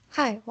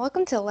Hi,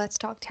 welcome to Let's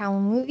Talk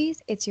Tamil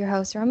Movies. It's your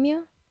host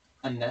Ramya,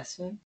 And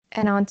Nessun?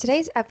 and on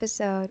today's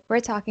episode, we're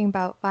talking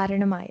about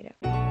Varanamayiram.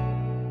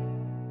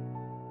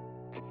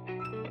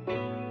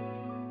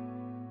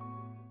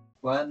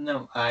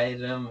 Varanam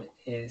Ayram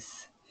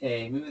is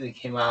a movie that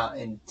came out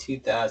in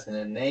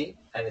 2008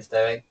 and is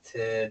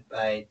directed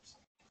by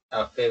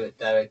our favorite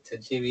director,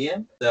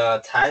 GVM.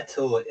 The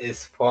title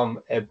is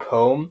from a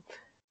poem,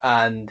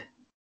 and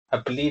I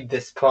believe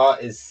this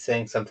part is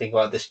saying something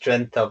about the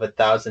strength of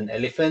 1,000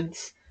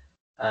 elephants,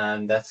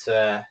 and that's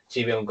where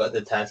GVM got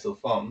the title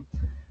from.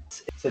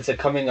 So it's a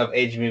coming of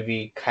age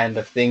movie kind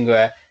of thing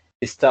where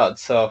it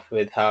starts off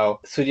with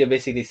how Surya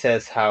basically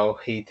says how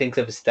he thinks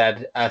of his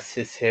dad as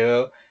his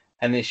hero,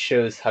 and it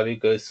shows how he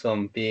goes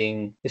from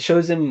it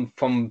shows him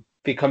from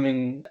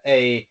becoming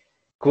a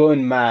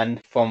grown man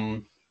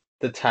from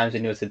the times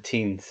when he was a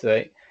teen,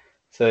 right?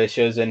 So it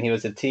shows when he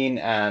was a teen,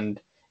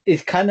 and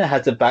it kind of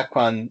has a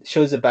background,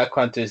 shows a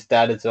background to his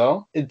dad as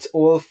well. It's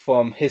all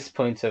from his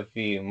point of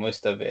view,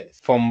 most of it,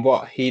 from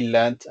what he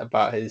learnt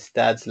about his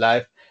dad's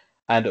life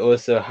and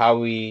also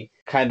how he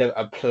kind of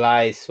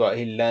applies what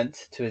he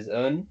learnt to his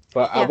own.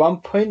 But at Yeah.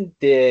 one point,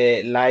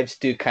 their lives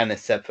do kind of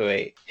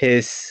separate.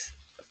 His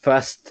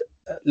first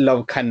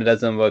love kind of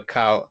doesn't work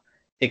out.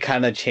 It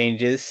kind of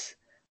changes,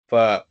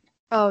 but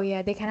Oh,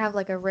 yeah, they kind of have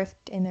like a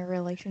rift in their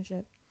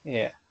relationship.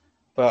 yeah.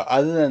 But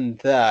other than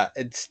that,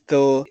 it's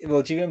still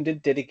well. GVM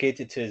did dedicate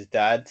it to his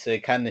dad, so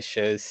it kind of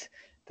shows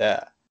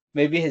that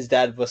maybe his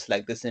dad was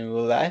like this in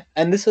real life,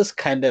 and this was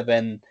kind of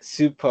an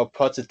super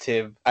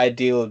positive,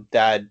 ideal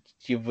dad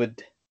you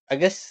would, I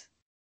guess,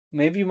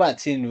 maybe you might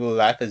see in real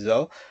life as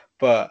well.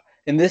 But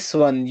in this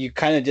one, you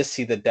kind of just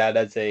see the dad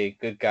as a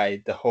good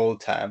guy the whole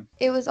time.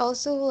 It was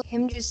also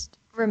him just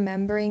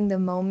remembering the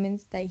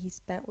moments that he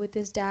spent with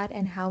his dad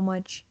and how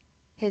much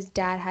his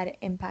dad had an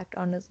impact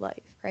on his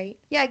life, right?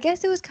 Yeah, I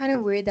guess it was kind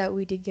of weird that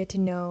we did get to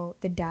know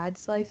the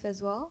dad's life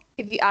as well.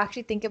 If you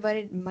actually think about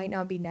it, it might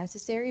not be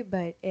necessary,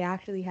 but it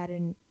actually had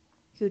a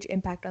huge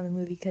impact on the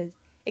movie because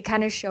it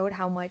kind of showed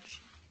how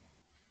much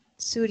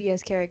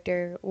Surya's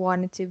character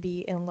wanted to be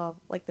in love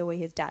like the way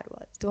his dad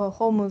was. The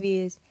whole movie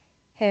is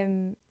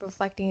him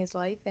reflecting his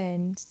life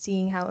and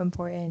seeing how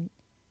important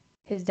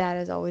his dad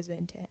has always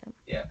been to him.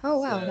 Yeah. Oh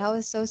wow, So that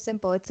was so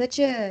simple. It's such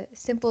a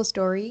simple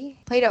story.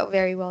 Played out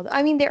very well.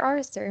 I mean, there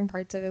are certain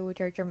parts of it which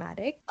are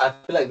dramatic. I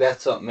feel like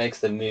that's what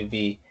makes the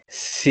movie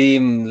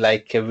seem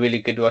like a really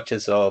good watch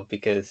as well,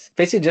 because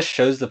basically just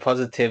shows the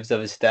positives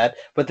of his dad.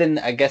 But then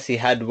I guess he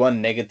had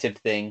one negative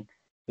thing,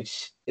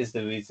 which is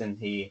the reason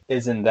he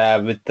isn't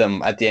there with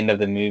them at the end of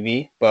the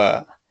movie.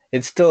 But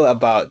it's still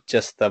about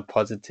just the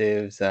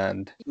positives,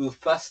 and we'll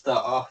first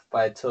start off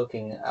by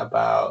talking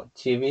about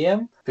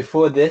GVM.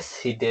 Before this,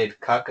 he did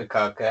Kaka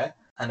Kaka,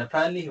 and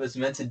apparently he was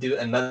meant to do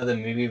another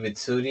movie with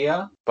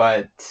Surya,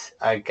 but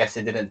I guess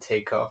it didn't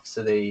take off,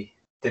 so they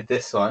did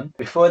this one.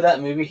 Before that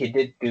movie, he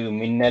did do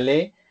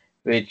Minnale,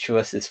 which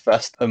was his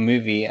first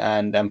movie,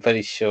 and I'm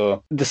pretty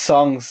sure the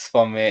songs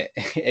from it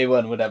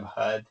everyone would have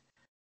heard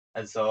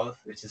as well,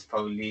 which is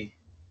probably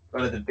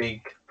one of the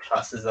big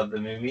pluses of the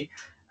movie.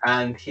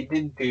 And he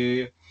did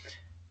do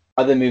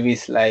other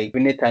movies like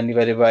Vinita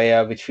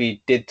Nivarivaya, which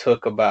we did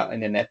talk about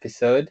in an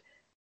episode.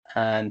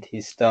 And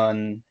he's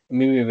done a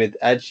movie with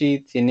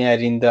Ajit, Yini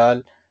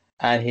Arindal,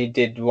 and he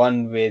did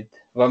one with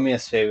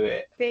Ramya's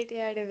favorite.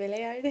 Veliyadu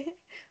Veliyadu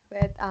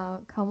with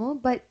Kamal,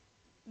 but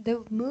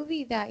the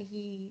movie that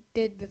he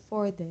did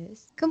before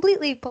this,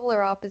 completely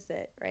polar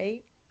opposite,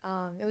 right?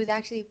 It was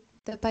actually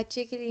the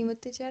Pachikiri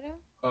Muttichara.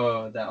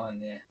 Oh, that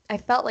one, yeah. I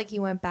felt like he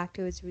went back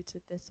to his roots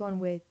with this one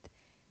with,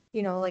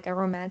 like a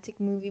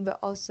romantic movie, but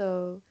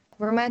also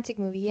romantic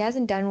movie. He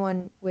hasn't done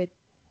one with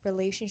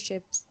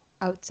relationships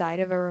outside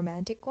of a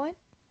romantic one.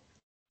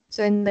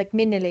 So in like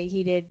Minale,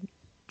 he did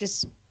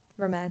just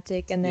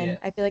romantic, and then Yeah.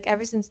 I feel like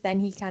ever since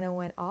then he kind of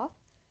went off.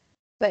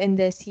 But in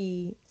this,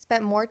 he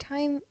spent more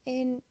time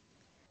in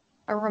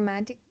a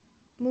romantic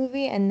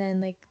movie, and then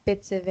like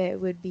bits of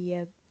it would be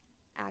a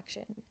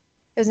action.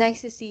 It was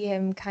nice to see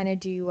him kind of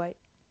do what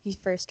he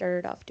first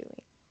started off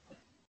doing.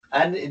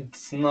 And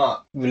it's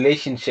not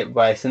relationship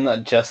wise, it's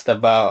not just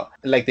about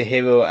like the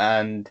hero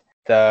and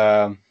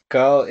the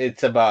girl,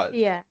 it's about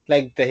Yeah.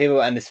 like the hero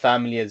and his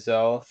family as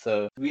well.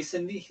 So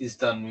recently he's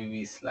done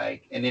movies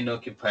like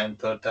Eninoki Prime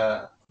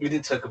Tota. We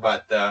did talk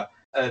about the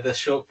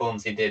short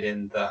films he did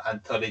in the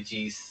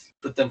anthologies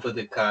Putam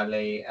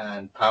Pudukale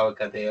and Power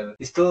Kadel.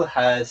 He still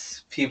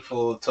has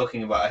people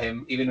talking about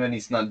him even when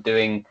he's not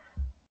doing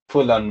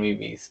full on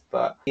movies.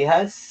 But he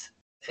has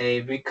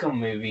a Vikram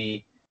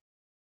movie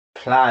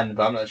planned,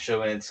 but I'm not sure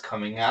when it's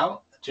coming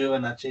out.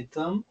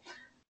 Juvanachitam.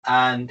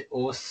 And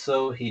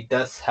also, he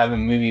does have a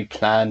movie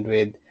planned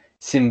with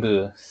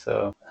Simbu.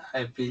 So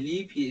I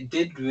believe he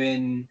did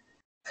win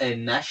a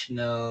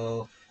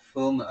National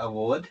Film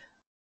Award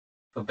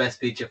for Best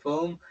Feature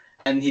Film,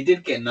 and he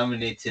did get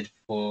nominated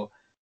for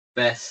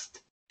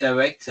Best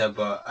Director,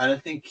 but I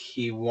don't think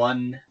he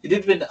won. He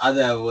did win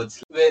other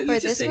awards. Well, For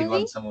let's just this say he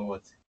won movie? some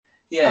awards.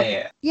 Yeah, Okay.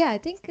 yeah. Yeah, I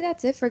think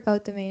that's it for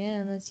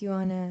Gautamena, unless you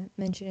want to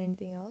mention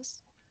anything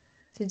else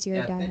since you're a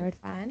Yeah, I think. diehard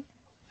fan.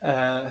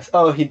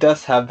 Oh, he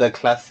does have the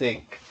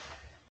classic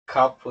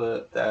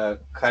couple, the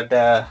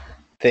kada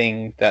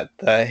thing that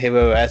the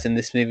hero has in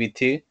this movie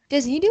too.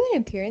 Does he do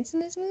an appearance in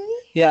this movie?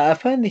 Yeah,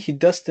 apparently he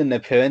does an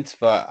appearance,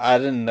 but I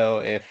don't know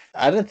if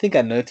I don't think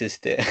I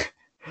noticed it.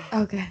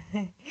 Okay.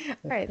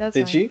 All right, that's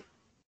Did fine. you?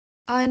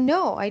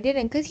 No, I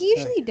didn't, because he Uh,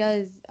 usually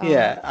does.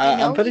 Yeah, You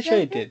I'm know pretty he sure does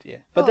he it? did.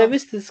 Yeah, but there Oh,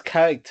 is this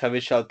character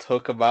which I'll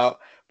talk about,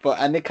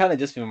 and it kind of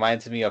just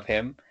reminds me of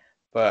him.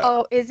 But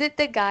oh, is it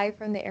the guy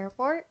from the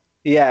airport?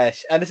 yeah,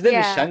 and his name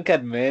is Yeah, Shankar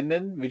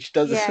Menon, which yeah,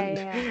 doesn't.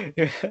 yeah.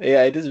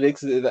 Yeah, it just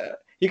makes it.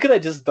 He could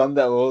have just done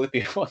that role if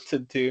he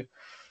wanted to.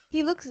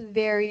 He looks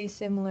very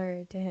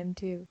similar to him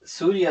too.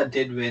 Surya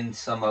did win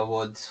some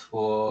awards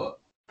for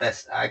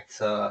Best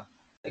Actor,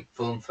 like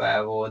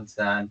Filmfare Awards,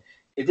 and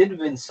he did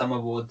win some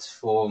awards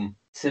for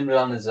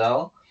Simran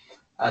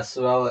as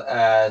well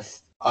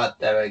as Art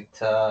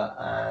Director,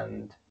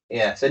 and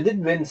yeah, so it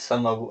did win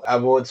some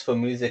awards for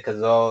music as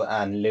well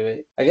and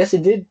lyric. I guess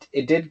it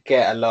did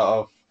get a lot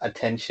of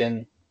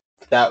attention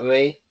that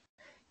way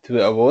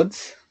through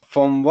awards.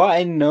 From what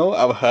I know,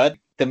 I've heard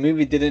the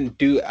movie didn't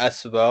do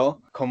as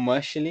well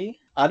commercially.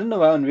 I don't know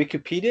why on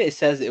Wikipedia it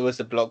says it was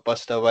a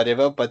blockbuster or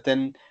whatever, but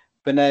then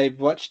when I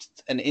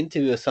watched an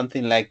interview or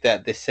something like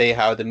that, they say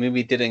how the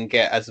movie didn't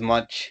get as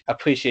much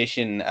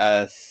appreciation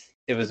as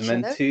it was It should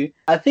meant have. to.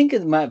 I think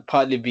it might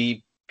partly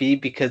be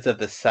because of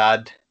the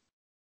sad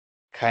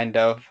kind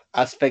of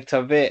aspect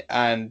of it,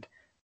 and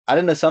I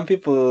don't know,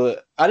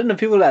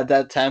 people at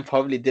that time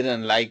probably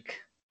didn't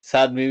like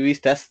sad movies.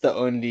 That's the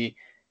only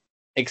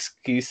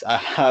excuse I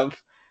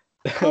have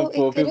Oh, it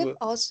for could have people.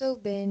 also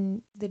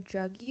been the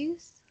drug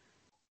use,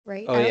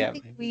 right? Oh I don't yeah,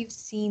 think maybe. we've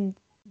seen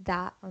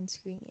that on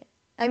screen yet.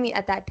 I mean,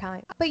 at that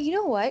time. But you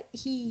know what?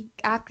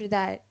 After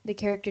that, the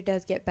character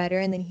does get better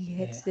and then he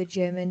Yeah, hits the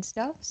gym and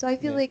stuff. So I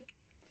feel yeah, like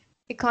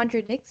it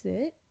contradicts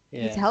it.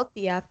 He's yeah.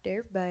 healthy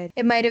after, but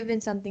it might have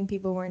been something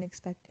people weren't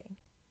expecting.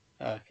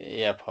 Okay,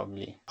 yeah,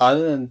 probably.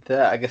 Other than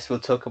that, I guess we'll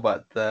talk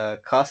about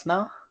the cast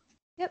now.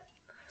 Yep.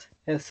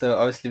 Yeah, so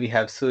obviously we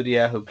have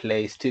Surya who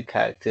plays two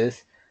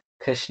characters,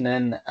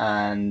 Krishnan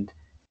and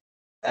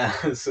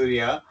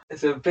Surya.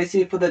 So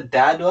basically, for the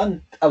dad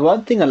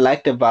one thing I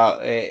liked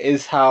about it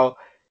is how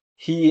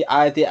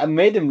I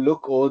made him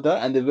look older,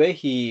 and the way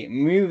he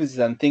moves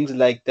and things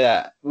like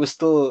that was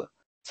still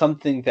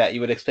something that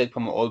you would expect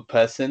from an old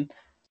person.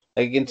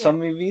 Like in Yeah. some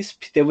movies,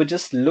 they would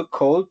just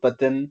look old, but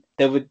then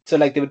they would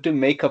do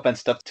makeup and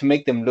stuff to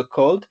make them look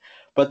old,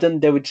 but then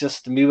they would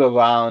just move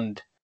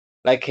around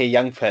like a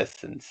young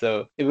person.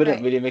 So it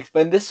wouldn't Right. really make.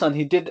 But in this one,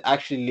 he did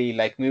actually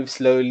like move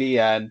slowly,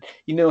 and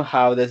you know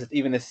how there's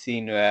even a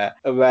scene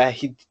where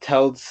he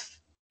tells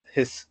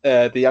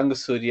the younger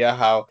Surya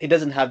how he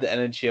doesn't have the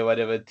energy or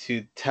whatever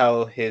to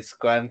tell his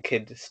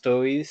grandkid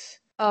stories.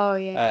 Oh,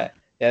 yeah. Uh,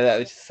 yeah, that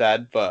was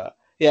sad, but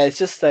yeah, it's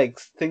just like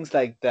things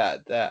like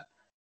that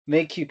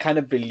make you kind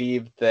of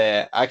believe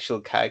the actual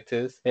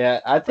characters.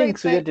 Yeah, I think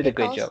Right, Surya but did a it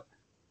great also, job.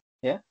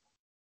 Yeah.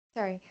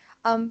 sorry.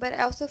 But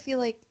I also feel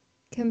like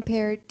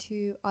compared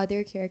to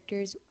other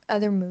characters,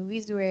 other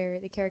movies where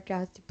the character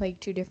has to play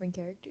two different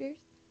characters,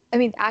 I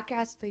mean, the actor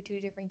has to play two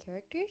different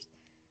characters,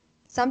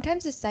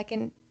 sometimes the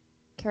second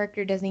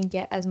character doesn't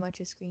get as much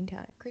as screen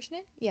time.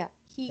 Krishnan? Yeah,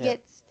 Yeah.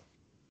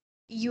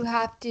 you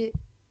have to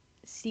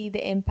see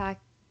the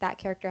impact that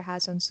character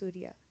has on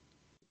Surya,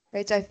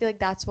 right? So I feel like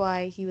that's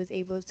why he was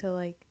able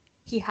to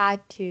he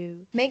had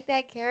to make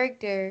that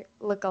character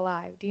look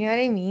alive. Do you know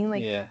what I mean?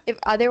 Like Yeah. if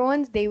other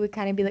ones they would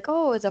kind of be like,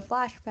 "Oh, it's a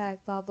flashback,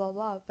 blah blah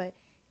blah," but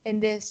in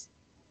this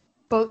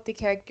both the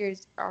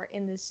characters are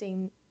in the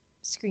same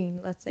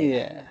screen, let's say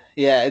that. Yeah.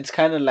 Yeah, it's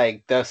kind of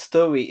like the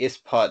story is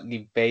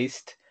partly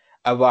based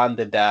around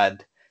the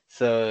dad.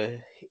 So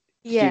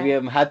Yeah.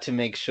 TVM had to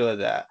make sure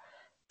that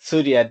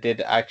Surya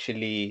did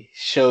actually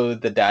show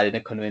the dad in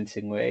a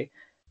convincing way.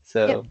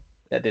 Yep. So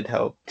that did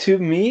help. To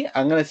me,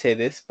 I'm gonna say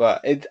this,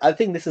 but I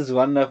think this is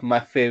one of my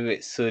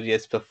favorite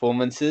Surya's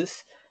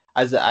performances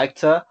as an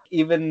actor.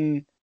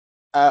 Even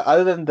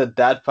other than the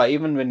dad part,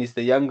 even when he's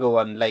the younger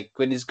one, like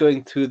when he's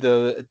going through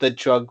the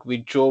drug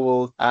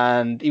withdrawal,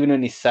 and even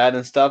when he's sad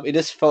and stuff, it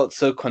just felt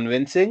so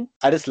convincing.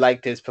 I just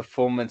liked his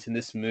performance in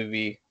this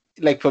movie.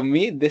 Like for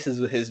me, this is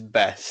his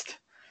best.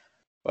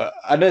 Well,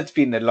 I know it's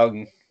been a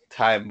long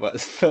time, but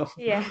still.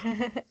 Yeah.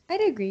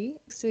 I'd agree.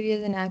 Surya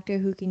is an actor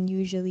who can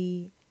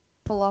usually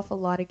pull off a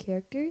lot of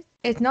characters.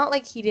 It's not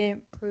like he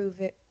didn't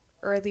prove it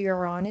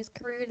earlier on in his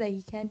career that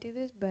he can't do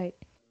this, but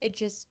it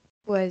just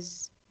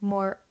was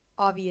more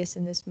obvious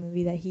in this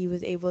movie that he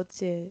was able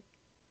to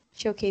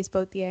showcase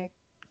both the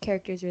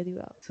characters really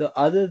well. So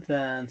other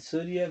than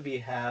Surya, we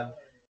have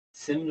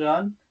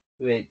Simran,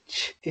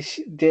 which is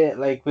they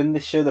like when they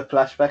show the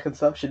flashback and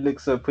stuff, she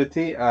looks so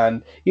pretty,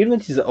 and even when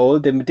she's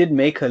old, they did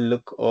make her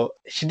look. Old.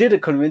 She did a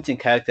convincing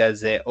character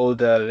as an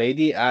older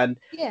lady, and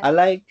Yeah. I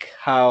like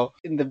how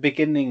in the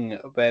beginning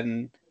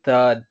when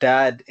the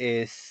dad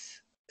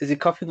is he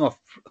coughing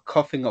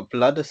up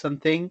blood or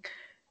something,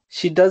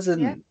 she Yeah.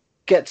 doesn't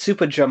get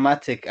super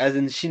dramatic, as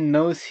in she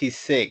knows he's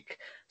sick.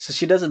 So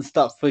she doesn't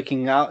stop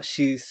freaking out.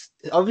 She's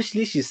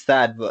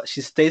sad, but she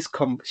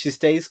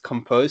stays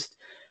composed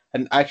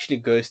and actually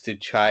goes to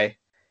try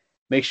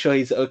make sure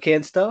he's okay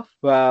and stuff.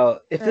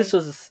 Well, if this Right.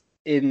 was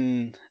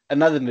in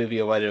another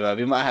movie or whatever,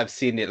 we might have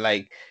seen it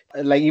like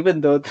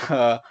even though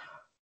the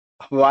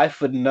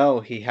wife would know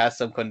he has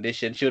some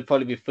condition, she would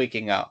probably be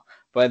freaking out.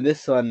 But in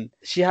this one,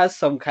 she has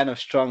some kind of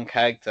strong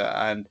character,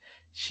 and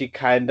she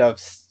kind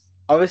of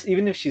obviously,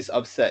 even if she's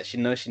upset, she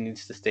knows she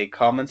needs to stay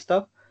calm and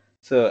stuff.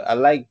 So I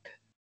liked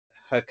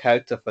her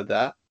character for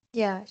that.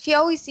 Yeah, she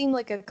always seemed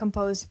like a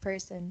composed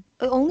person.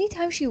 The only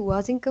time she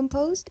wasn't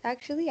composed,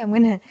 actually, I'm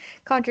gonna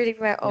contradict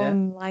my Yeah.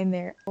 own line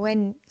there.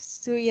 When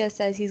Surya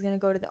says he's gonna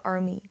go to the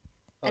army,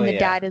 Oh and the yeah.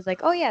 dad is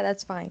like, "Oh yeah,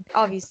 that's fine."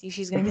 Obviously,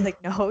 she's gonna be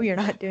like, "No,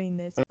 you're not doing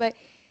this." But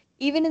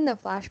even in the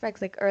flashbacks,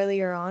 like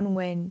earlier on,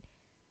 when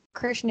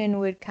Krishnan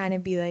would kind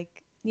of be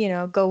like,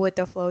 go with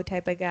the flow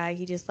type of guy.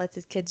 He just lets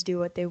his kids do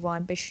what they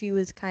want. But she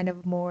was kind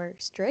of more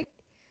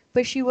strict.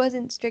 But she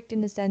wasn't strict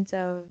in the sense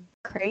of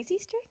crazy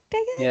strict,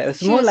 I Yeah, guess. it's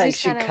She more was like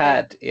just she kind of like,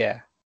 can't.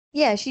 Yeah.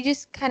 yeah, she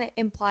just kind of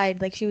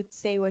implied like she would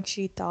say what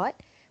she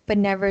thought, but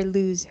never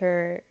lose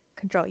her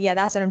control. Yeah,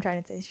 that's what I'm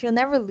trying to say. She'll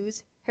never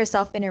lose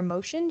herself in her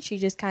motion. She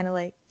just kind of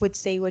like would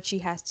say what she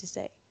has to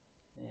say.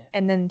 Yeah.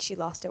 And then she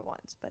lost it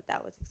once, but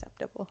that was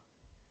acceptable.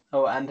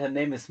 Oh, and her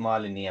name is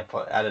Marlene.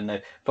 I don't know,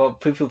 but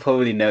people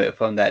probably know it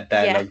from that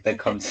Yeah. dialogue that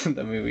comes in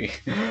the movie.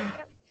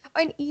 Yep.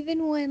 And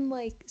even when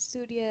like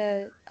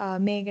Surya,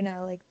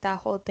 Meghna, like that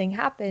whole thing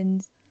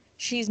happens,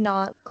 she's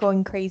not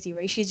going crazy,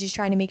 right? She's just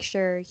trying to make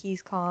sure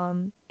he's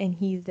calm and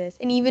he's this.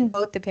 And even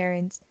both the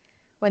parents,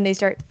 when they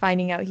start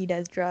finding out he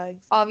does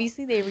drugs,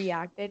 obviously they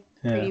reacted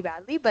Yeah. pretty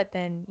badly, but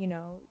then,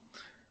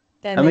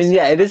 then I they mean, start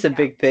yeah, it is a finding out.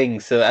 big thing.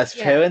 So as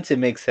Yeah. parents, it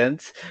makes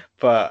sense,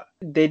 but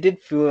they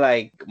did feel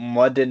like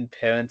modern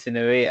parents in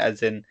a way,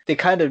 as in they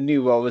kind of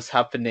knew what was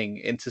happening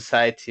in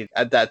society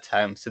at that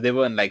time. So they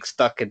weren't like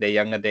stuck in their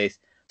younger days.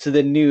 So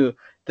they knew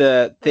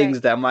the Right. things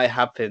that might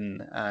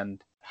happen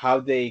and how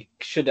they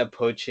should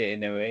approach it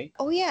in a way.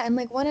 Oh yeah, and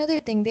like one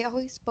other thing, they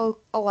always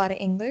spoke a lot of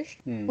English,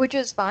 Hmm. which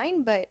was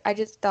fine, but I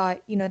just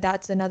thought,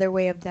 that's another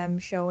way of them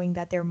showing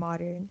that they're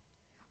modern.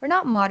 Or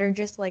not modern,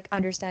 just like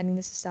understanding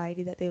the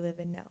society that they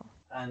live in now.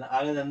 And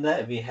other than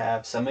that, we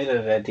have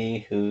Samira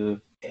Reddy, who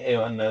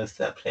everyone knows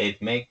that played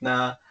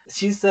Meghna.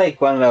 She's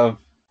like one of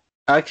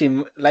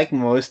actually, like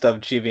most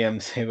of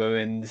GVM's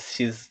heroines,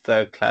 she's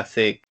the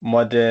classic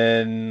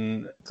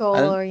modern, uh,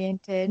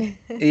 Goal-oriented,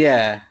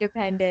 yeah,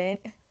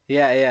 dependent.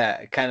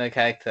 yeah, kind of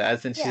character.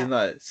 As in, she's Yeah.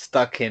 not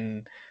stuck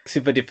in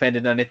super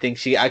dependent on anything.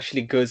 She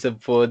actually goes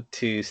abroad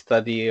to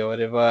study or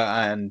whatever,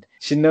 and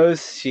she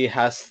knows she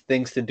has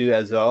things to do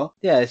as well.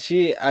 Yeah,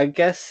 I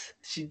guess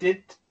she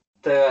did.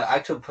 The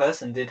actual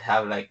person did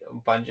have like a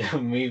bunch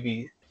of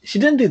movies. She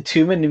didn't do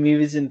too many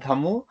movies in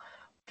Tamil,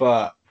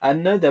 but I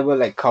know there were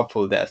like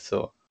couple there,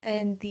 so.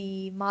 And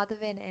the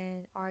Madhavan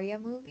and Arya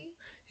movie.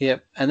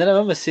 Yep. And then I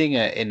remember seeing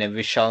her in a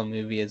Vishal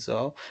movie as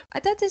well. I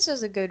thought this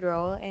was a good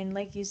role, and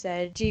like you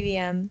said,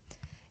 GVM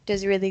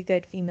does really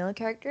good female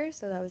characters,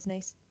 so that was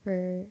nice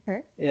for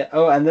her. Yeah.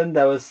 Oh, and then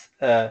there was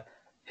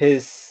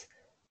his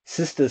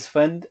sister's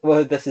friend.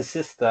 Well, that's his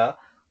sister.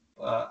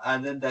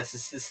 And then there's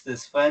his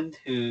sister's friend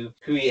who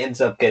he ends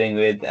up getting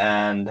with,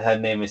 and her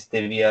name is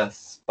Divya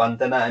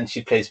Spandana, and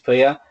she plays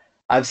Priya.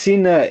 I've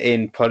seen her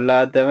in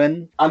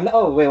Polladavan. And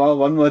oh wait,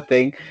 one more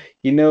thing.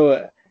 You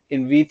know,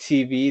 in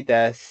VTV,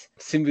 there's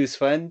Simbu's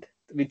friend,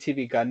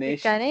 VTV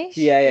Ganesh. Ganesh?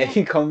 Yeah, Yeah.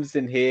 he comes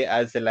in here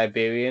as a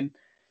librarian.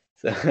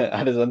 So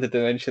I just wanted to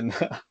mention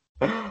that.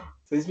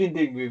 So he's been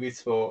doing movies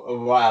for a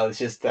while. It's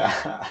just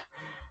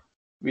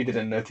we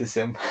didn't notice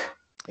him.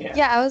 Yeah.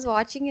 Yeah, I was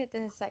watching it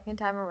the second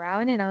time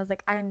around, and I was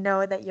like, I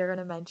know that you're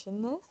gonna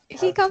mention this.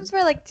 He Okay. comes for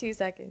like 2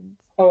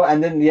 seconds. Oh,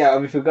 and then yeah,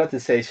 we forgot to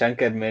say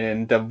Shankar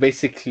Menon.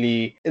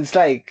 Basically, it's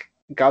like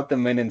Gautam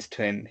Menon's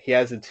twin. He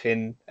has a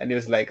twin, and he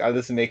was like, "I'll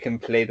just make him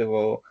play the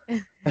role."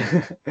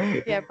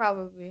 Yeah,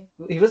 probably.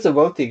 He was a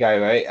wealthy guy,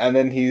 right? And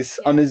then he's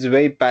on Yeah. his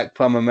way back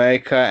from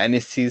America, and he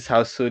sees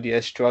how Surya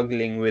is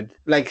struggling with,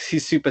 like,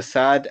 he's super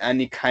sad,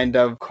 and he kind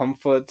of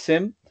comforts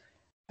him.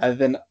 And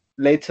then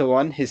later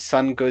on, his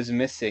son goes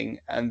missing,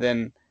 and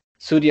then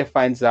Surya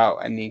finds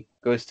out, and he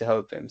goes to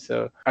help him.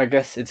 So I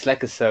guess it's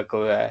like a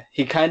circle where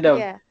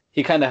Yeah.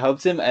 he kind of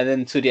helps him, and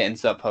then Surya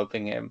ends up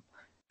helping him,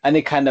 and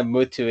it kind of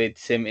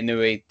motivates him in a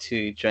way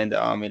to join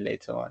the army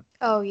later on.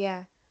 Oh,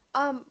 yeah.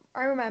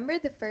 I remember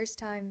the first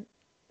time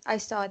I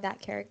saw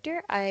that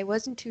character, I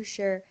wasn't too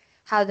sure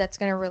how that's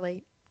gonna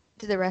relate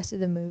to the rest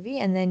of the movie,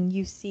 and then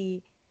you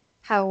see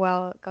how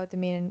well Gautam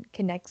Menon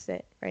connects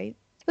it, right?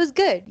 It was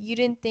good. You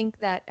didn't think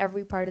that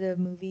every part of the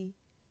movie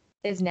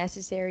is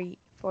necessary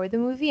for the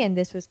movie, and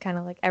this was kind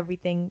of like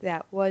everything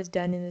that was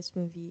done in this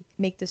movie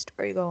make the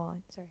story go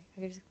on. Sorry,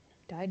 I just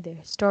died there.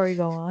 Story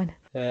go on.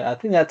 I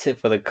think that's it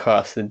for the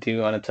cast. Do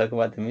you want to talk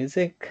about the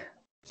music?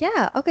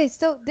 Yeah, okay,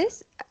 so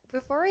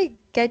before I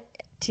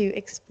get to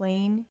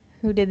explain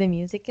who did the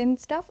music and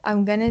stuff,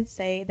 I'm gonna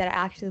say that I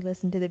actually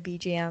listened to the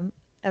BGM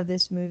of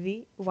this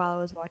movie while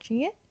I was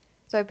watching it.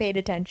 so I paid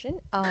attention.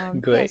 Yeah,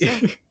 Great.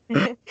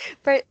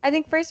 so I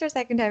think first or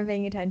second time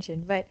paying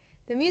attention, but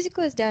the music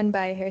was done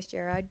by Harsh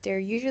Jarraj. They're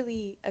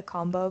usually a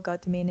combo,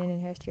 Gautam Menon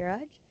and Harsh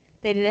Jarraj.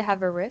 They did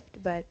have a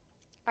rift, but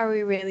are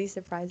we really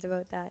surprised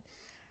about that?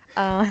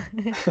 Uh,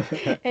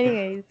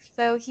 anyways,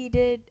 so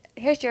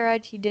Harsh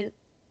Jarraj, he did,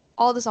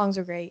 all the songs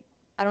were great.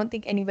 I don't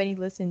think anybody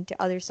listened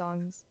to other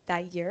songs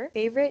that year.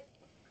 Favorite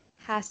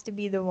has to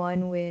be the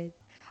one with,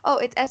 oh,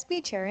 it's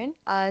SB Charan,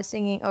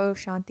 singing Oh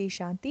Shanti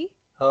Shanti.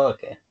 Oh,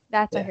 okay.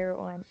 That's my Yeah. favorite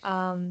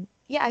one.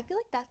 Yeah, I feel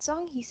like that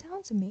song, he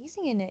sounds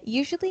amazing in it.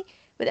 Usually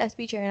with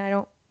SB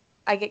Charan,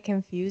 I get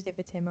confused if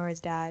it's him or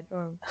his dad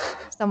or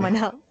someone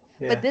else.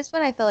 But Yeah. this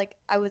one, I felt like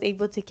I was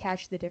able to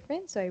catch the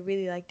difference, so I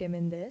really liked him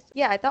in this.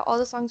 Yeah, I thought all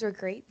the songs were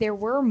great. There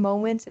were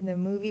moments in the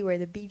movie where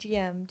the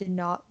BGM did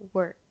not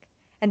work.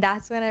 And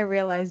that's when I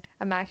realized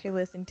I'm actually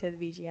listening to the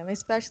BGM,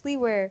 especially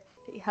where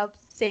he helps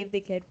save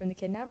the kid from the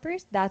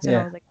kidnappers. That's when I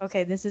Yeah. was like,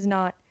 okay, this is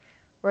not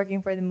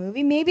working for the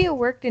movie. Maybe it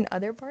worked in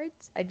other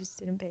parts. I just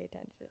didn't pay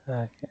attention.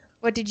 Okay.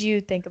 What did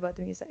you think about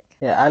the music?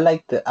 Yeah, I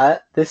like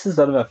the. This is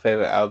one of my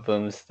favorite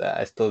albums that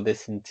I still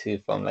listen to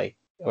from like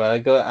a while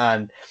ago,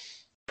 and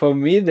for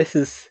me, this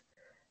is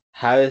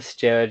Harris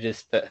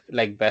Jarrett's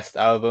like best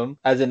album.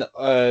 As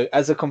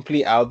a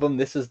complete album,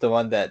 this is the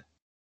one that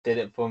did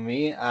it for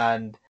me.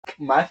 And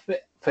my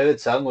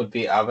favorite song would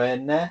be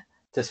Avenne,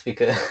 just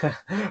because.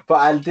 But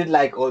I did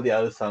like all the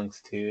other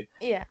songs too,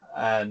 Yeah.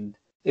 and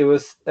it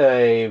was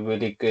a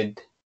really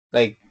good.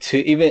 Like to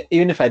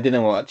even if I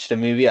didn't watch the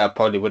movie, I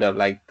probably would have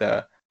liked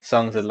the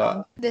songs a The song.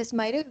 lot. This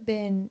might have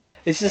been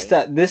It's just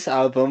right. that this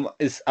album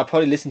is I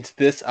probably listen to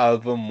this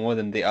album more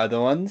than the other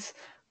ones,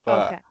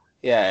 but Okay.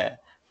 yeah,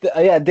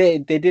 yeah, they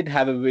did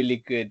have a really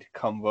good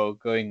combo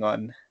going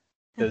on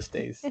those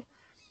days.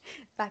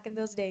 Back in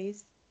those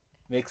days.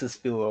 Makes us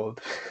feel old.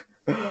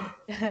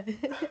 Yeah.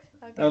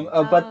 Okay.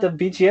 But the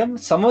BGM,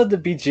 some of the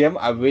BGM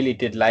I really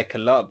did like a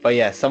lot, but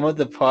yeah, some of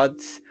the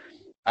parts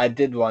I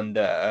did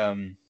wonder,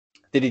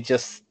 did he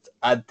just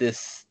add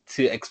this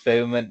to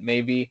experiment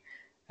maybe,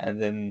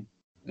 and then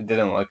it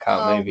didn't work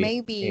out Oh,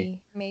 maybe. Yeah,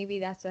 maybe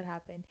that's what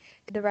happened.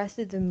 The rest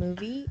of the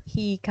movie,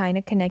 he kind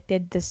of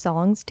connected the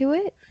songs to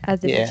it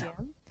as the yeah.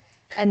 BGM.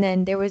 And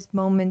then there was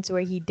moments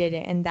where he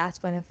didn't, and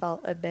that's when it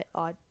felt a bit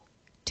odd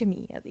to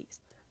me, at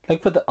least.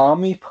 Like for the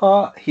army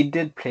part, he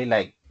did play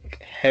like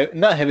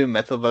not heavy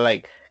metal, but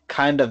like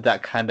kind of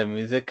that kind of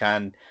music.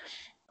 And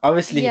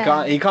obviously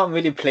Yeah. he can't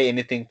really play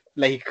anything.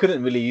 Like he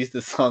couldn't really use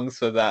the songs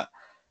for that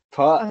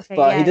part, Okay,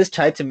 but he yeah. just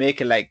tried to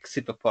make it like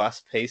super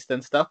fast paced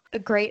and stuff. A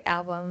great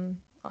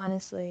album,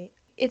 honestly.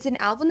 It's an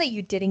album that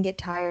you didn't get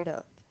tired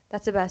of.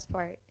 That's the best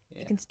part.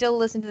 You Yeah, can still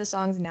listen to the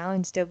songs now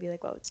and still be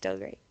like, "Wow, it's still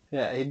great."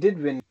 yeah, he did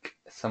win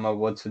some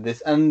awards for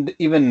this. And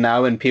even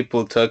now, when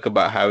people talk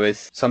about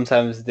Harris,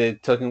 sometimes they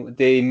talk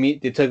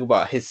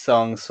about his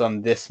songs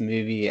from this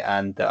movie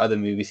and the other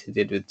movies he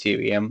did with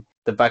GVM.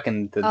 The back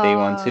in the day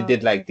ones who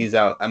did like Okay. these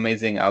are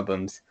amazing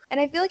albums. And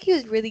I feel like he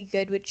was really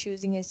good with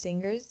choosing his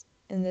singers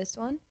in this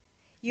one.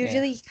 Yeah.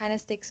 Usually he kind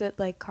of sticks with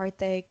like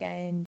Karthik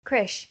and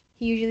Krish.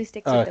 He usually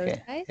sticks with those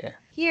Okay. guys. Yeah.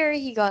 Here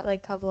he got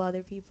like a couple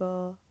other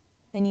people,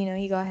 and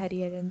he got Hedy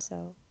Hidden,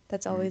 so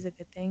that's Mm. always a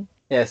good thing.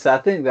 Yeah, so I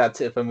think that's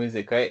it for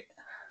music, right?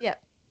 Yeah.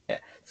 Yeah.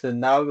 So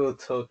now we'll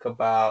talk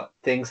about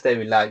things that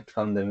we liked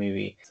from the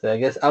movie. So I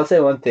guess I'll say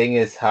one thing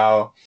is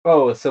so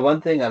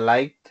one thing I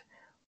liked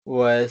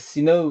was,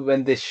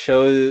 when they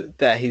show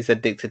that he's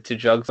addicted to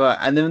drugs,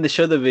 and then when they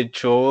show the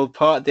withdrawal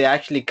part, they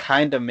actually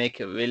kind of make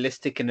it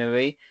realistic in a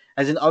way.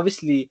 As in,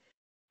 obviously,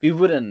 we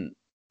wouldn't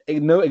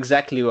know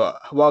exactly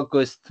what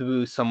goes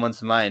through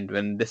someone's mind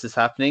when this is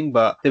happening,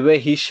 but the way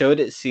he showed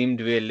it seemed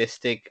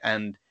realistic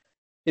and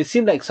it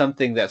seemed like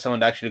something that someone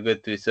would actually go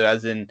through. So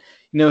as in,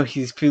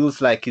 he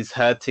feels like he's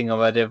hurting or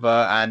whatever,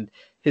 and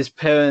his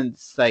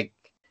parents, like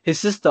his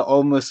sister,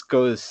 almost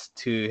goes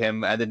to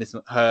him, and then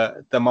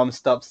the mom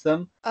stops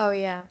them, Oh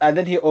yeah. and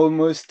then he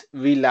almost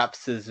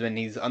relapses when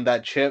he's on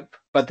that trip,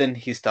 but then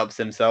he stops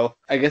himself.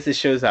 I guess it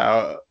shows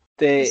how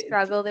The they,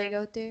 struggle they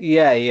go through.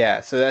 yeah,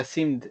 yeah. So that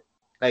seemed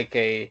like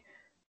a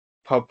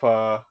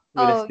proper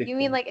Oh, realistic you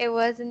mean thing. like it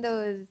wasn't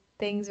those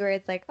things where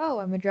it's like, oh,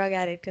 I'm a drug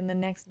addict, and the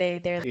next day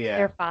they're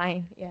Yeah.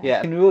 fine. Yeah.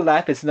 Yeah, in real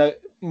life, it's not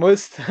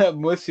most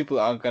most people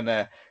aren't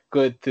gonna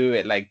go through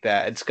it like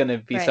that. It's gonna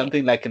be Right.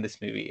 something like in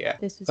this movie, yeah.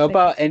 This was What very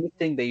about similar.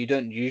 anything that you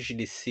don't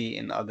usually see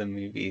in other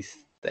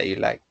movies that you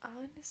like?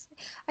 Honestly,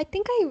 I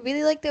think I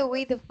really like the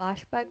way the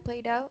flashback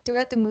played out.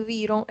 Throughout the movie,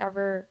 you don't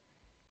ever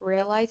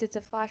realize it's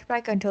a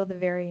flashback until the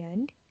very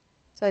end.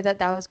 So I thought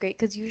that was great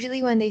because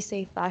usually when they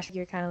say flashback,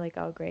 you're kind of like,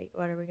 oh, great,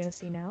 what are we gonna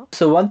see now?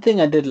 So one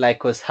thing I did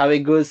like was how it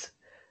goes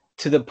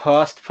to the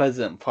past,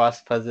 present,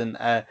 past, present.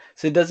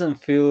 So it doesn't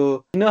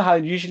feel, how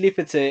usually if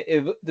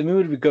the movie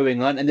would be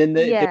going on and then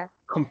the Yeah.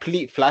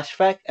 complete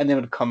flashback and then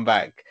would come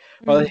back.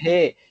 Well, Hmm.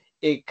 here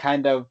it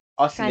kind of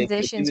oscillates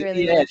Transitions between,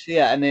 really yeah, well.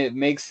 yeah, and it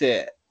makes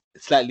it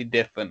slightly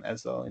different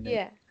as well.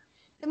 Yeah.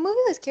 The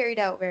movie was carried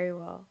out very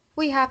well.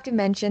 We have to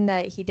mention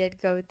that he did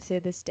go to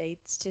the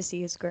States to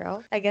see his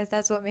girl. I guess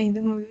that's what made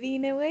the movie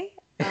in a way.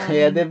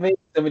 Yeah, they Um, made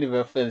so many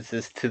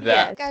references to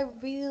Yeah, that. I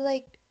really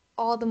liked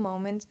all the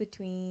moments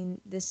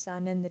between the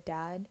son and the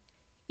dad.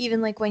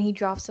 Even like when he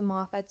drops him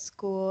off at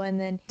school, and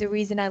then the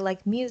reason I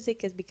like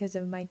music is because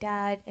of my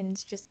dad, and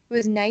it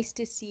was nice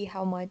to see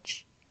how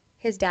much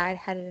his dad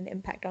had an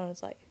impact on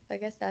his life. I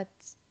guess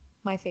that's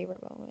my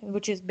favorite moment,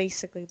 which is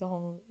basically the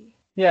whole movie.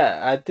 Yeah,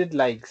 I did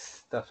like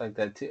stuff like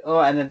that too. Oh,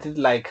 and I did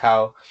like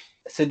how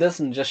so it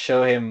doesn't just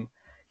show him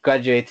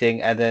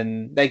graduating and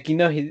then like he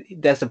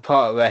there's a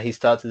part where he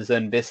starts his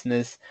own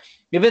business.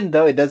 Even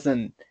though it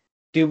doesn't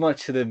do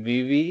much to the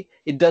movie,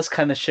 it does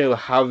kind of show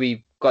how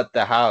he got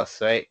the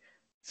house, right?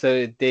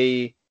 So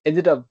they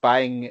ended up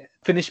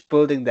finished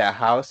building their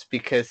house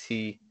because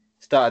he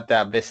started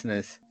that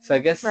business. So I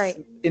guess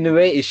Right. in a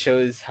way it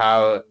shows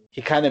how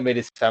he kind of made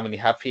his family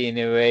happy in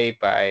a way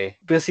by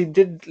because he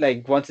did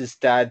like want his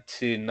dad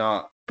to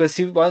not because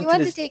he He wanted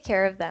wanted to his take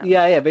care of them.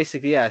 yeah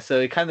basically yeah so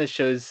it kind of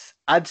shows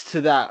adds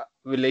to that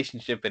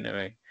relationship in a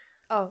way.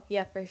 Oh,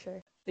 yeah, for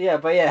sure. Yeah,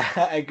 but yeah,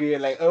 I agree.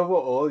 Like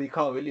overall, you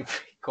can't really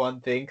pick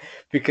one thing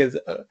because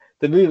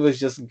the movie was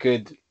just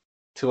good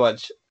to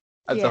watch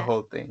as a Yeah.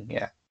 whole thing.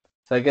 Yeah.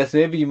 So I guess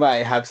maybe you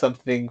might have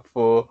something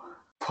for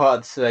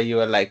parts where you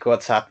were like,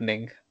 "What's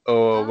happening?"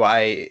 or Um,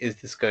 "Why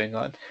is this going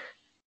on?"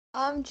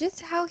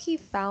 just how he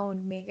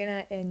found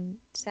Megan in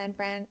San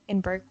Fran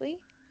in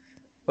Berkeley.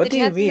 What The do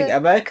you chances mean? of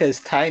America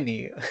is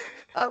tiny.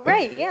 Oh,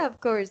 right, yeah, of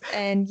course.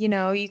 And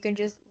you can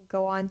just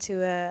go on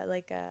to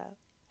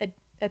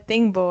a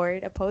thing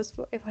board, a post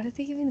board. What do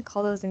they even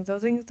call those things?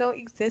 Those things don't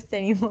exist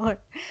anymore.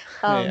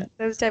 Yeah.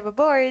 Those type of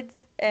boards,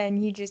 and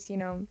he just,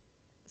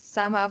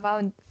 somehow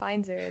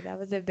finds her. That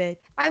was a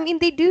bit. I mean,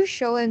 they do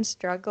show him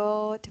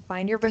struggle to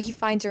find her, but he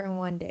finds her in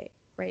one day,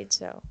 right?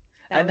 So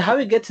that And was a how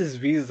he bit. gets his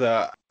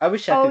visa, I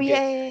wish I Oh could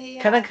yeah, get. yeah,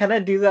 Can I yeah. can I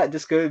do that?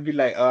 Just go and be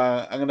like,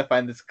 I'm gonna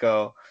find this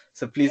girl,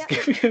 so please Yeah.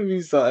 give me a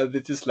visa. And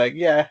they're just like,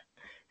 yeah,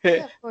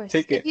 Yeah, of course.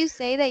 take If it. you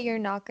say that you're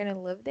not gonna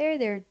live there,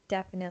 they'll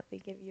definitely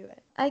give you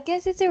it. I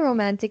guess it's a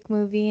romantic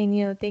movie,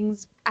 and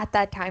things at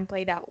that time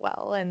played out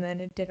well, and then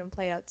it didn't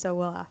play out so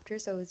well after,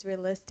 so it was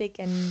realistic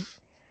and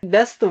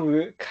That's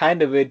the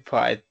kind of weird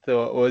part I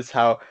thought was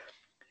how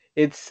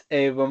it's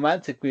a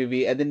romantic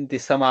movie, and then they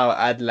somehow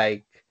add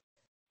like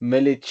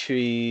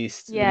military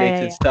yeah, yeah,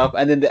 related yeah. stuff,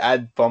 and then they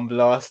add bomb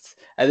blasts,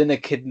 and then a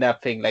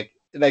kidnapping, like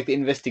the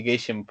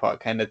investigation part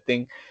kind of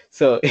thing.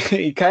 So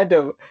he kind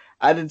of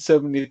added so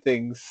many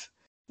things.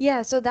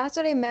 Yeah, so that's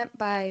what I meant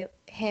by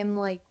him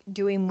like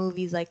doing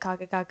movies like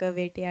Kaka Kaka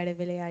Vettiyade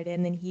Vilayade,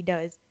 and then he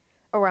does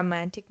a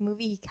romantic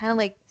movie. He kind of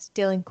like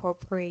still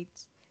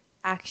incorporates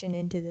action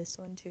into this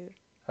one too.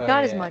 Oh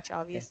Not as yeah. much,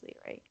 Yeah. obviously,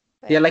 right?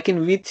 Yeah, But like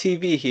in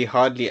VTV, he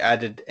hardly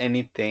added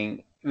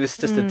anything. It was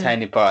just a mm,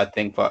 tiny part, I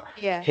think. But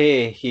yeah.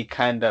 here, he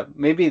kind of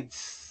maybe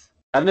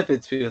I don't know if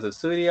it's because of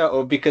Surya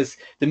or because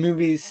the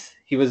movies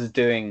he was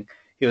doing,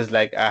 he was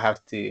like, I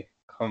have to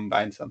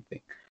combine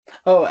something.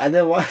 Oh, and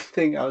then one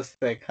thing I was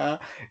like, huh?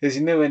 Is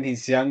when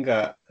he's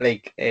younger,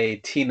 like a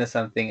teen or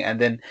something, and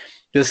then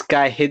this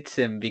guy hits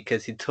him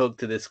because he talked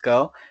to this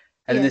girl,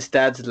 and then Yeah. his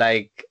dad's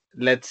like,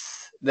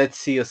 let's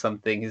see or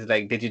something. He's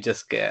like, did you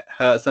just get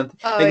hurt or something?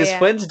 Oh Like his yeah.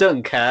 friends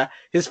don't care.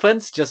 His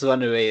friends just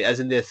run away, as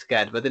in they're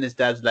scared. But then his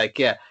dad's like,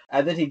 yeah,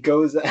 and then he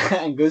goes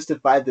and goes to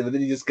fight them, and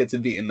then he just gets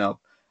beaten up,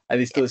 and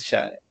he's Yeah. still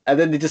shot. And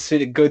then they just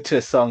really go to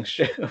a song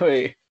straight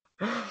away.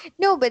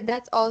 No, but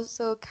that's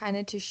also kind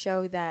of to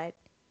show that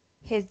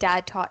his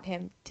dad taught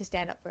him to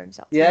stand up for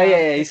himself. Yeah, yeah,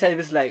 yeah. He The said type it of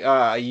was like,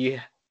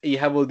 you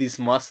have all these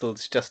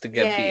muscles just to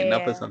get yeah, beaten yeah,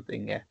 up or yeah.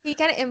 something. Yeah. He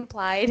kind of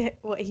implied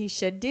what he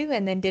should do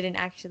and then didn't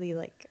actually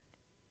like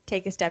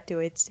take a step to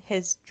it. It's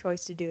his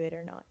choice to do it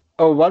or not.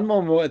 Oh, one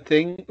more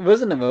thing. It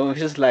wasn't a moment.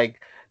 It was just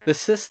like the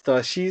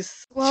sister.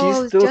 She's Whoa, I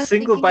was still just single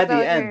thinking by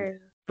the about end,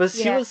 her. but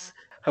she Yeah, was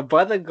her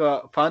brother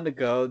got found a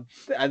girl,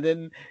 and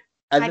then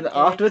and I then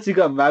get it. afterwards he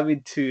got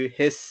married to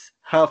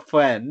her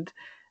friend,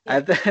 Yeah.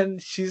 and then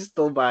she's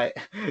still by.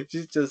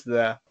 She's just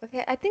there.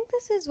 Okay, I think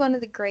this is one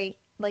of the great,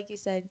 like you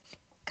said,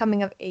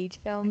 coming of age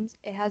films.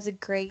 It has a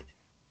great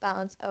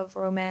balance of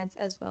romance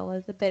as well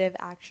as a bit of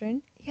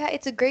action. Yeah,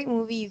 it's a great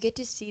movie. You get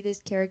to see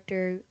this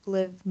character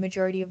live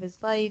majority of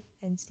his life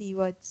and see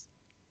what's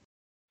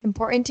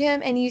important to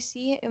him, and you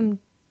see him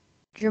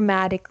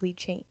dramatically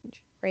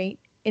change, right?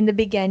 In the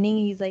beginning,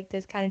 he's like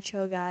this kind of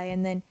chill guy,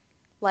 and then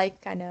life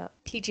kind of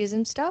teaches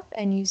him stuff,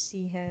 and you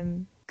see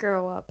him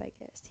grow up, I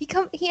guess.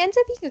 He ends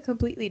up being a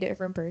completely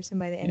different person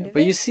by the end Yeah, of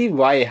but you it. see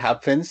why it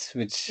happens,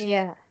 which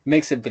Yeah.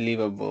 makes it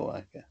believable.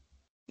 Like,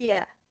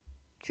 Yeah.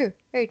 True.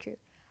 Very true.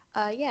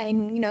 Yeah,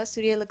 and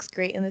Surya looks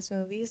great in this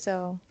movie,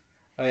 so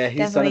oh yeah,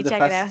 he's one definitely of the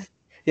check it out. first.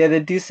 Yeah, they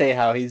do say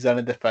how he's one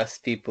of the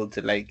first people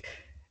to like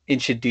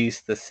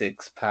introduce the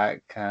six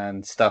pack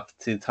and stuff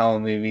to Tamil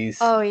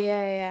movies. Oh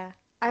yeah, yeah, yeah.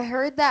 I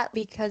heard that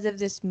because of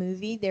this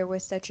movie, there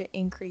was such an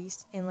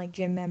increase in like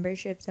gym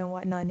memberships and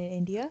whatnot in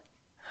India.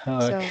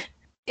 Oh, So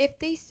if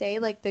they say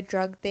like the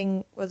drug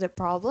thing was a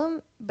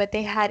problem, but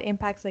they had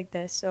impacts like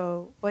this,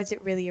 so was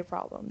it really a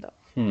problem though?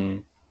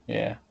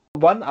 yeah.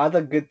 One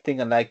other good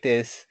thing I liked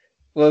is,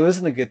 well, it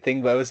wasn't a good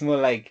thing, but it was more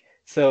like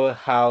so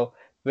how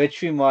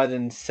Richie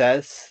Martin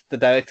says, the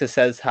director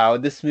says how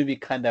this movie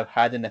kind of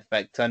had an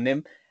effect on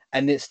him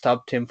and it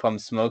stopped him from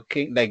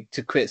smoking, like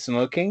to quit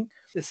smoking.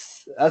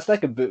 That's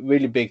like a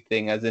really big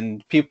thing, as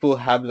in people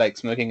have like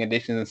smoking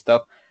addictions and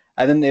stuff.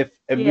 And then if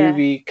a Yeah.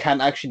 movie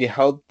can actually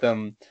help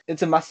them,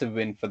 it's a massive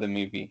win for the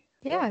movie.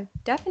 Yeah,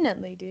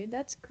 definitely, dude.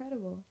 That's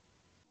incredible.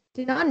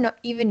 Did not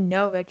even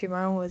know Richard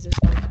Martin was a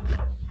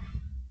smoker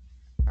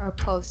or a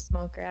post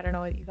smoker. I don't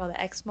know what you call it,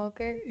 ex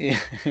smoker.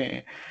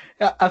 Yeah.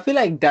 I feel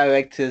like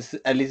directors,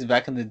 at least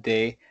back in the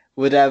day,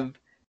 would have,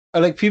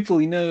 or like people,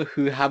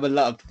 who have a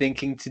lot of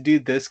thinking to do,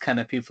 those kind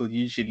of people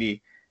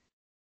usually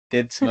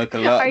did smoke a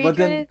Are lot. you But trying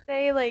then, to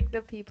say like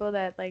the people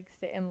that like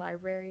sit in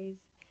libraries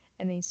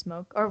and they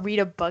smoke or read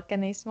a book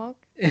and they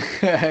smoke?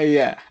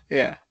 yeah,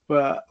 yeah.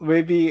 Well,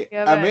 maybe, You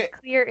have I a mean,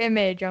 clear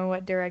image on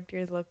what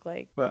directors look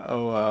like. well,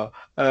 oh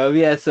wow.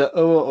 Yeah, so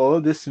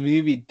overall, this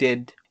movie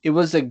it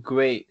was a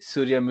great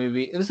Surya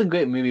movie. It was a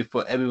great movie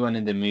for everyone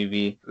in the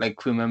movie, like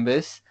crew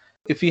members.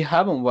 If you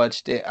haven't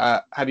watched it,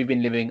 have you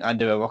been living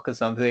under a rock or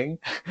something?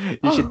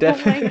 You should Oh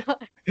my definitely,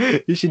 god.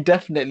 you should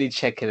definitely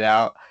check it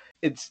out.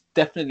 It's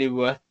definitely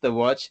worth the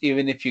watch,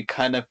 even if you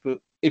kind of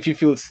if you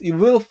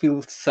will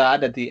feel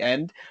sad at the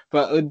end,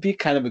 but it would be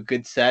kind of a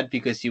good sad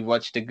because you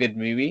watched a good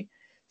movie.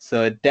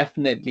 So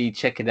definitely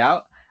check it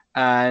out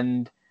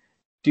and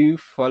do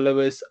follow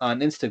us on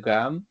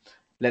Instagram.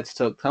 Let's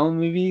talk Tamil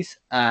movies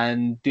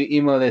and do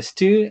email us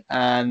too.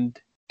 And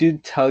do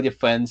tell your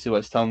friends who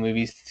watch Tamil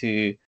movies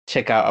to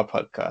check out our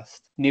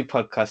podcast. New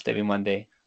podcast every Monday.